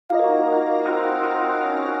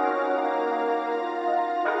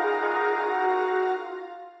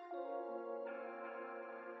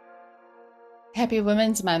Happy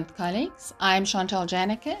Women's Month, colleagues. I'm Chantal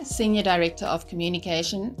Janneker, Senior Director of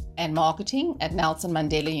Communication and Marketing at Nelson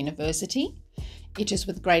Mandela University. It is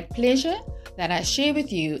with great pleasure that I share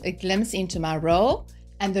with you a glimpse into my role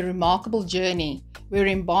and the remarkable journey we're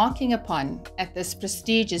embarking upon at this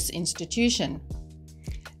prestigious institution.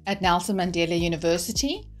 At Nelson Mandela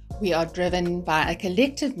University, we are driven by a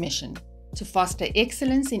collective mission to foster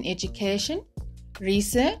excellence in education,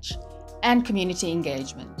 research, and community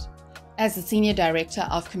engagement. As the Senior Director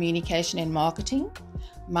of Communication and Marketing,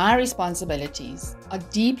 my responsibilities are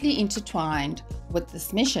deeply intertwined with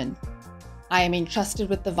this mission. I am entrusted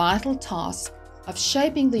with the vital task of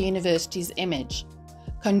shaping the university's image,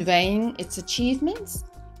 conveying its achievements,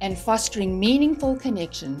 and fostering meaningful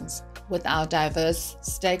connections with our diverse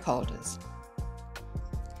stakeholders.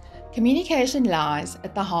 Communication lies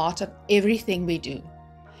at the heart of everything we do.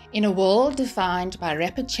 In a world defined by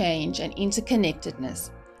rapid change and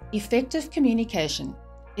interconnectedness, effective communication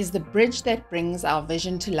is the bridge that brings our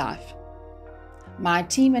vision to life. My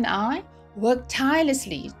team and I work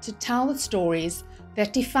tirelessly to tell the stories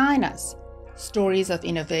that define us, stories of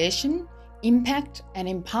innovation, impact, and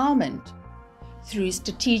empowerment. Through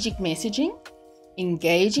strategic messaging,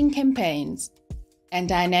 engaging campaigns, and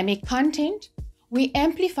dynamic content, we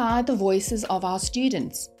amplify the voices of our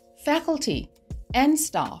students, faculty, and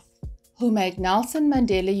staff who make Nelson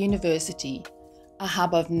Mandela University a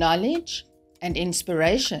hub of knowledge and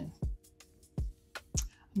inspiration.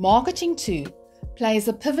 Marketing, too, plays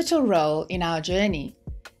a pivotal role in our journey.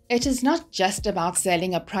 It is not just about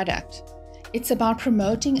selling a product. It's about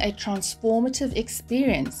promoting a transformative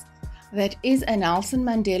experience that is a Nelson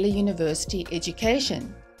Mandela University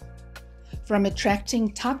education. From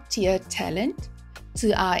attracting top-tier talent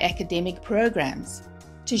to our academic programs,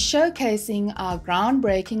 to showcasing our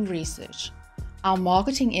groundbreaking research, our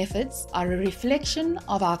marketing efforts are a reflection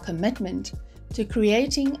of our commitment to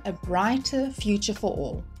creating a brighter future for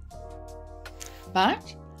all.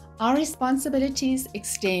 But our responsibilities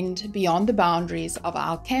extend beyond the boundaries of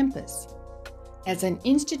our campus. As an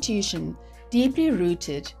institution deeply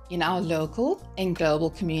rooted in our local and global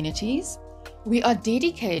communities, we are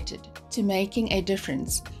dedicated to making a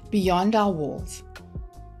difference beyond our walls.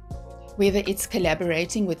 Whether it's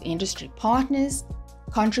collaborating with industry partners,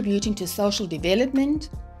 contributing to social development,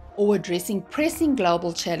 or addressing pressing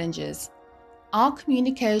global challenges, our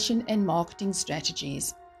communication and marketing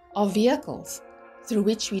strategies are vehicles through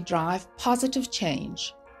which we drive positive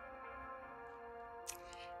change.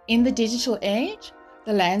 In the digital age,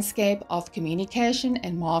 the landscape of communication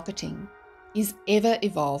and marketing is ever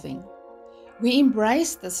evolving. We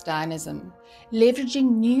embrace this dynamism,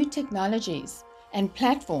 leveraging new technologies and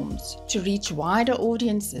platforms to reach wider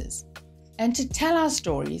audiences and to tell our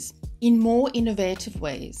stories in more innovative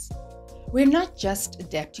ways. We're not just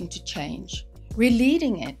adapting to change, we're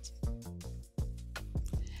leading it.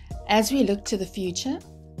 As we look to the future,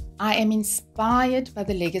 I am inspired by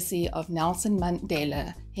the legacy of Nelson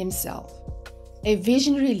Mandela himself, a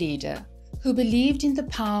visionary leader who believed in the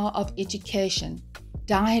power of education,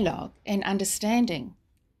 dialogue, and understanding.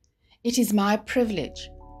 It is my privilege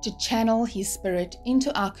to channel his spirit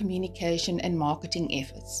into our communication and marketing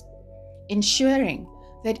efforts, ensuring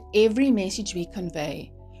that every message we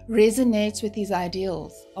convey resonates with his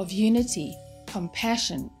ideals of unity,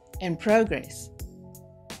 compassion, and progress.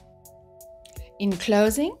 In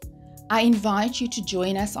closing, I invite you to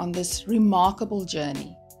join us on this remarkable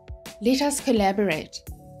journey. Let us collaborate,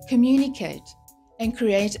 communicate, and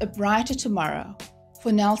create a brighter tomorrow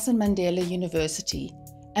for Nelson Mandela University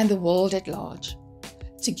and the world at large.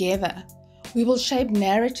 Together, we will shape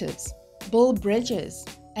narratives, build bridges,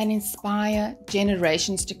 and inspire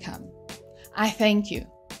generations to come. I thank you